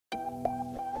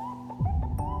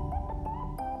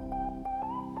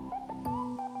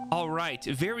All right,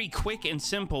 very quick and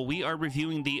simple. We are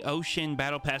reviewing the Ocean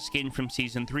Battle Pass skin from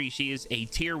Season 3. She is a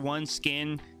Tier 1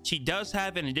 skin. She does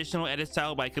have an additional edit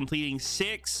style by completing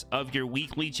 6 of your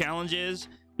weekly challenges.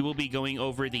 We will be going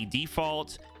over the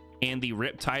default and the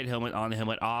Riptide helmet on,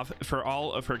 helmet off. For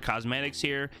all of her cosmetics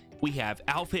here, we have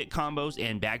outfit combos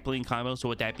and back bling combos. So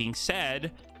with that being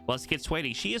said, let's get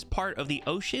sweaty. She is part of the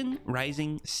Ocean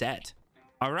Rising set.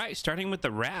 All right, starting with the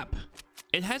wrap.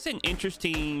 It has an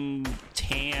interesting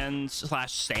tan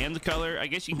slash sand color. I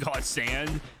guess you can call it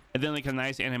sand. And then like a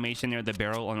nice animation near the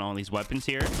barrel on all these weapons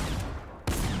here.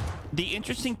 The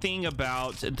interesting thing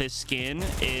about this skin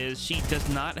is she does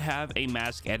not have a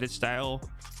mask edit style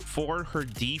for her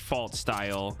default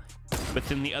style. But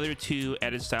then the other 2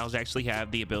 edit styles actually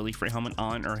have the ability for helmet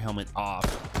on or helmet off,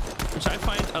 which I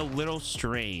find a little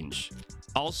strange.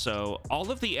 Also,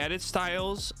 all of the edit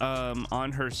styles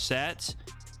on her set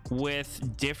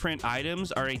with different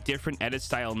items are a different edit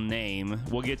style name.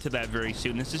 We'll get to that very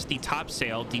soon. This is the top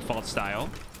sale default style.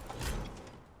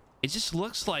 It just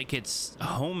looks like it's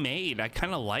homemade. I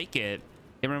kind of like it.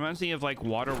 It reminds me of like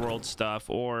Waterworld stuff,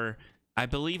 or I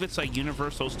believe it's like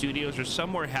Universal Studios or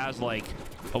somewhere has like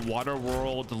a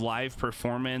Waterworld live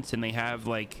performance, and they have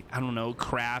like, I don't know,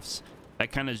 crafts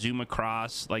that kind of zoom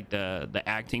across like the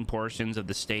acting portions of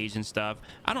the stage and stuff.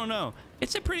 I don't know.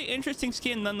 It's a pretty interesting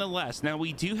skin nonetheless. Now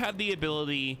we do have the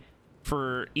ability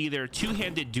for either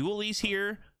two-handed dualies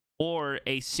here or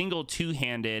a single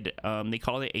two-handed, they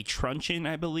call it a truncheon,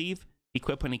 I believe.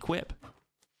 Equip and equip.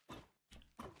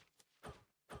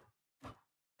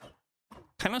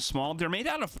 Kind of small. They're made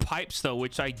out of pipes though,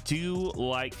 which I do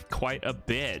like quite a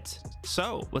bit.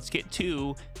 So let's get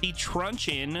to the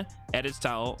truncheon edit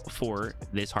style for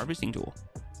this harvesting tool.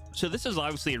 So this is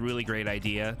obviously a really great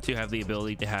idea to have the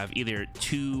ability to have either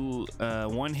 2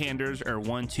 one-handers or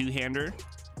 1 two-hander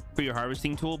for your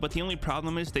harvesting tool, but the only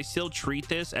problem is they still treat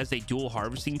this as a dual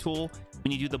harvesting tool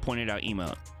when you do the pointed out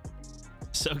emote.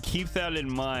 So keep that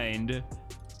in mind.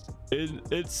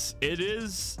 It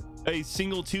is a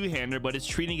single two-hander, but it's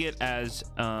treating it as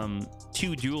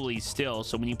 2 dualies still.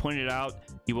 So when you point it out,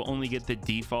 you will only get the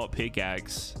default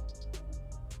pickaxe.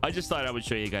 I just thought I would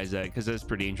show you guys that because that's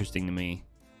pretty interesting to me.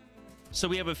 So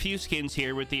we have a few skins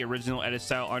here with the original edit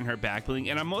style on her back bling,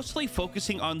 and I'm mostly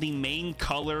focusing on the main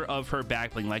color of her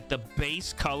back bling, like the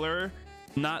base color,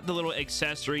 not the little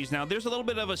accessories. Now there's a little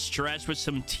bit of a stretch with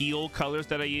some teal colors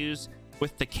that I use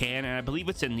with the can, and I believe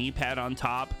it's a knee pad on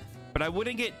top, but I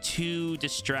wouldn't get too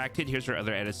distracted. Here's her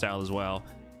other edit style as well.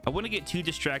 I wouldn't get too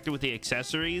distracted with the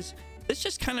accessories. This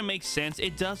just kind of makes sense.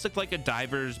 It does look like a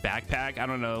diver's backpack. I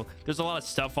don't know. There's a lot of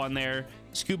stuff on there.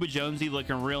 Scuba Jonesy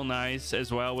looking real nice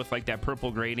as well with like that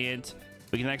purple gradient.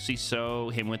 We can actually sew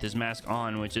him with his mask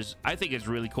on, which is, I think is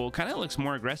really cool. Kind of looks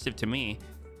more aggressive to me.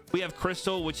 We have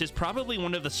Crystal, which is probably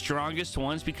one of the strongest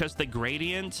ones because the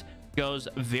gradient goes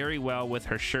very well with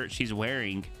her shirt she's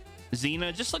wearing.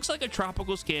 Xena just looks like a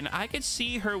tropical skin. I could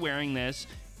see her wearing this.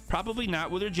 Probably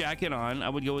not with her jacket on. I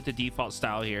would go with the default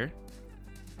style here.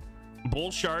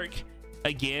 Bull Shark,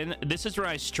 again, this is where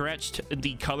I stretched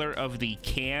the color of the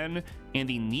can and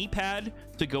the knee pad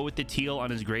to go with the teal on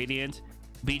his gradient.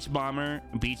 Beach Bomber,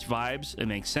 beach vibes, it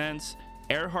makes sense.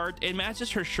 Earhart, it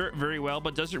matches her shirt very well,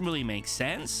 but doesn't really make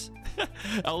sense.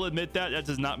 I'll admit that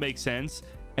does not make sense.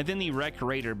 And then the Wreck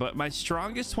Raider, but my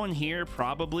strongest one here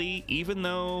probably, even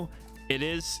though it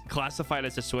is classified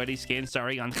as a sweaty skin,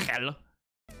 sorry, Angel,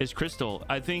 is Crystal.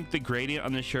 I think the gradient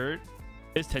on the shirt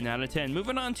is 10 out of 10.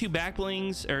 Moving on to back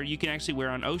blings, or you can actually wear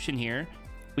on Ocean here.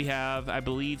 We have, I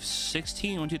believe,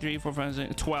 16, 1, 2, 3, 4, 5,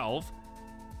 6, 12.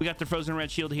 We got the Frozen Red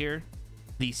Shield here.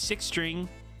 The 6-string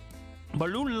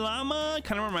Balloon Llama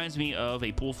kind of reminds me of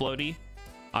a pool floaty.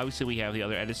 Obviously, we have the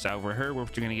other edit style for her,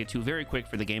 which we're going to get to very quick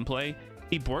for the gameplay.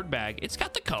 The board bag, it's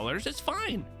got the colors, it's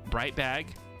fine. Bright bag.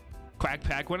 Quack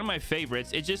pack, one of my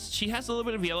favorites. It just, she has a little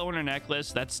bit of yellow on her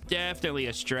necklace. That's definitely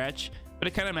a stretch, but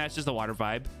it kind of matches the water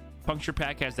vibe. Puncture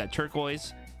pack has that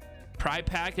turquoise. Pride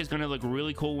pack is going to look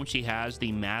really cool when she has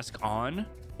the mask on.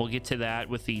 We'll get to that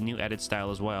with the new edit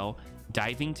style as well.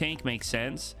 Diving tank makes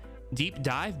sense. Deep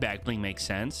dive back bling makes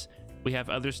sense. We have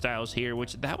other styles here,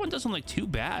 which that one doesn't look too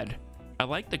bad. I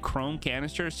like the chrome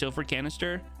canister, silver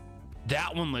canister.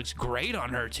 That one looks great on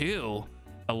her too.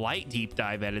 A light deep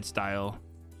dive edit style.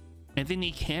 And then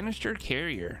the canister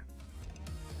carrier.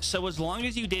 So as long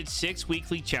as you did 6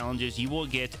 weekly challenges, you will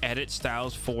get edit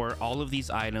styles for all of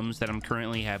these items that I'm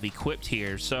currently have equipped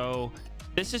here. So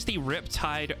this is the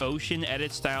Riptide Ocean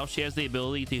edit style. She has the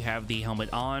ability to have the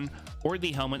helmet on or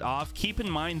the helmet off. Keep in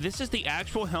mind, this is the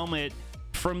actual helmet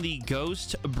from the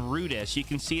Ghost Brutus. You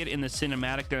can see it in the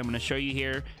cinematic that I'm going to show you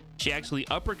here. She actually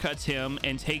uppercuts him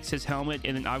and takes his helmet,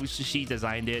 and then obviously she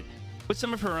designed it with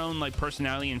some of her own like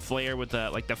personality and flair with the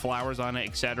like the flowers on it,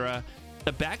 etc.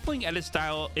 The back bling edit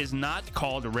style is not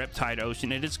called Riptide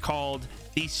Ocean. It is called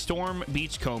the Storm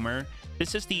Beachcomber.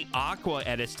 This is the Aqua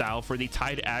edit style for the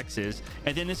Tide Axis,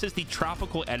 and then this is the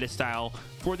Tropical edit style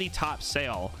for the Top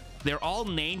Sail. They're all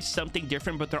named something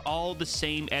different, but they're all the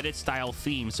same edit style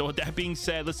theme. So with that being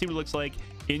said, let's see what it looks like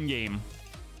in game.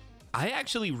 I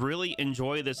actually really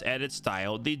enjoy this edit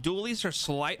style. The dualies are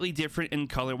slightly different in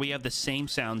color. We have the same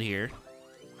sound here.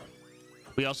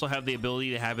 We also have the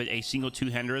ability to have it a single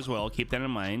two-hander as well. Keep that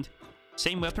in mind.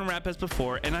 Same weapon wrap as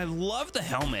before, and I love the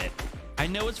helmet. I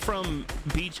know it's from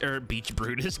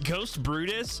Ghost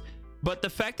Brutus, but the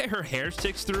fact that her hair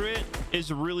sticks through it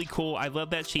is really cool. I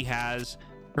love that she has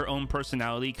her own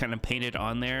personality kind of painted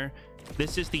on there.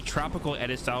 This is the Tropical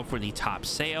edit style for the Top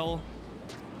Sail.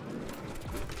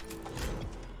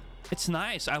 It's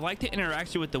nice. I like the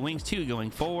interaction with the wings too,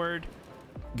 going forward,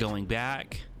 going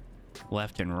back,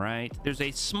 left and right. There's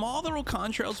a small little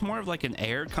contrail. It's more of like an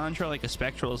air contrail, like a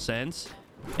spectral sense.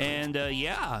 And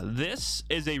yeah, this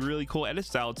is a really cool edit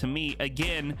style to me.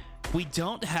 Again, we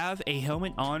don't have a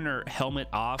helmet on or helmet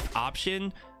off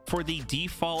option for the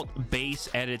default base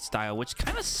edit style, which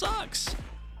kind of sucks.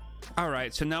 All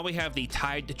right, so now we have the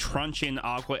Tide Truncheon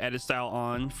Aqua edit style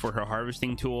on for her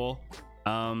harvesting tool.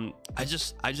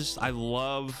 I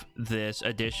love this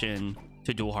addition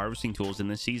to dual harvesting tools in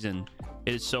this season.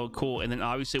 It is so cool. And then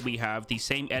obviously we have the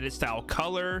same edit style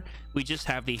color. We just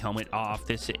have the helmet off.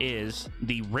 This is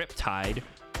the Riptide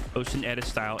Ocean edit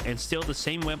style, and still the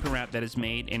same weapon wrap that is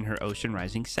made in her Ocean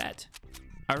Rising set.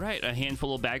 All right, a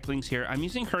handful of back blings here. I'm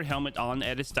using her helmet on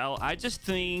edit style. I just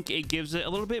think it gives it a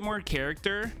little bit more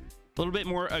character, a little bit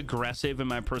more aggressive in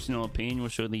my personal opinion. We'll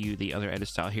show you the other edit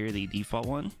style here, the default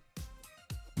one.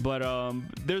 But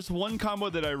there's one combo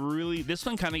that this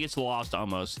one kind of gets lost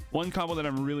almost. One combo that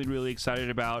I'm really excited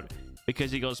about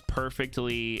because it goes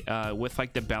perfectly with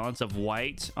like the balance of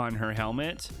white on her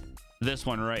helmet. This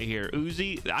one right here,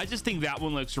 Uzi. I just think that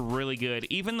one looks really good.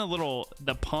 Even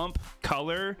the pump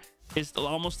color is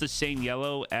almost the same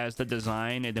yellow as the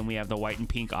design, and then we have the white and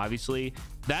pink. Obviously,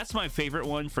 that's my favorite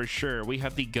one for sure. We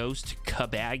have the Ghost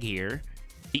Kabag here,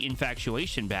 the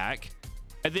Infatuation back.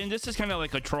 And then this is kind of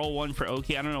like a troll one for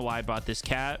Oki. I don't know why I bought this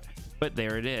cat, but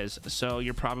there it is. So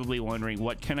you're probably wondering,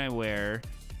 what can I wear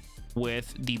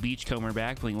with the Beachcomber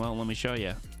back bling? Well, let me show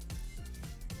you.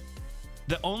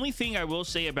 The only thing I will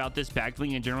say about this back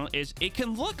bling in general is it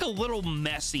can look a little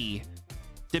messy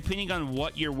depending on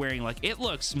what you're wearing. Like, it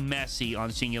looks messy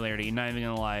on Singularity, not even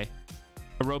gonna lie.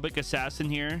 Aerobic Assassin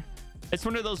here. It's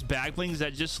one of those back blings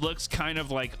that just looks kind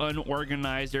of like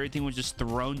unorganized. Everything was just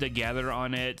thrown together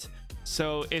on it.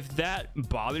 So if that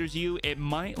bothers you, it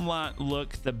might not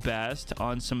look the best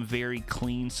on some very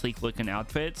clean, sleek looking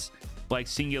outfits like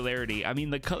Singularity. I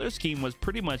mean, the color scheme was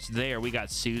pretty much there. We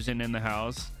got Susan in the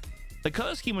house. The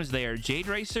color scheme was there. Jade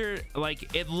Racer,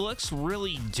 like, it looks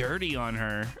really dirty on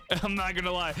her. I'm not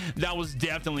gonna lie, that was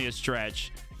definitely a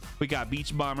stretch. We got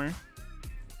Beach Bomber,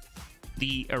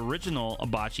 the original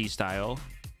Abachi style,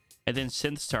 and then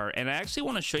Synth Star. And I actually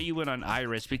want to show you it on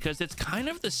Iris because it's kind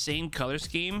of the same color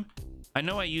scheme. I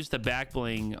know I used the back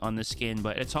bling on the skin,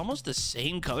 but it's almost the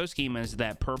same color scheme as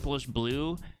that purplish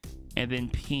blue and then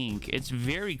pink. It's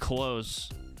very close.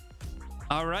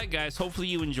 All right, guys, hopefully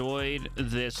you enjoyed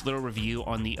this little review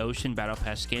on the Ocean Battle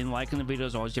Pass skin. Liking the video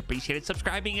is always appreciated.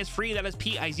 Subscribing is free. That is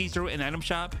PIZO in Item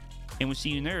Shop. And we'll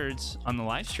see you nerds on the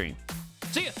live stream.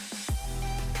 See ya.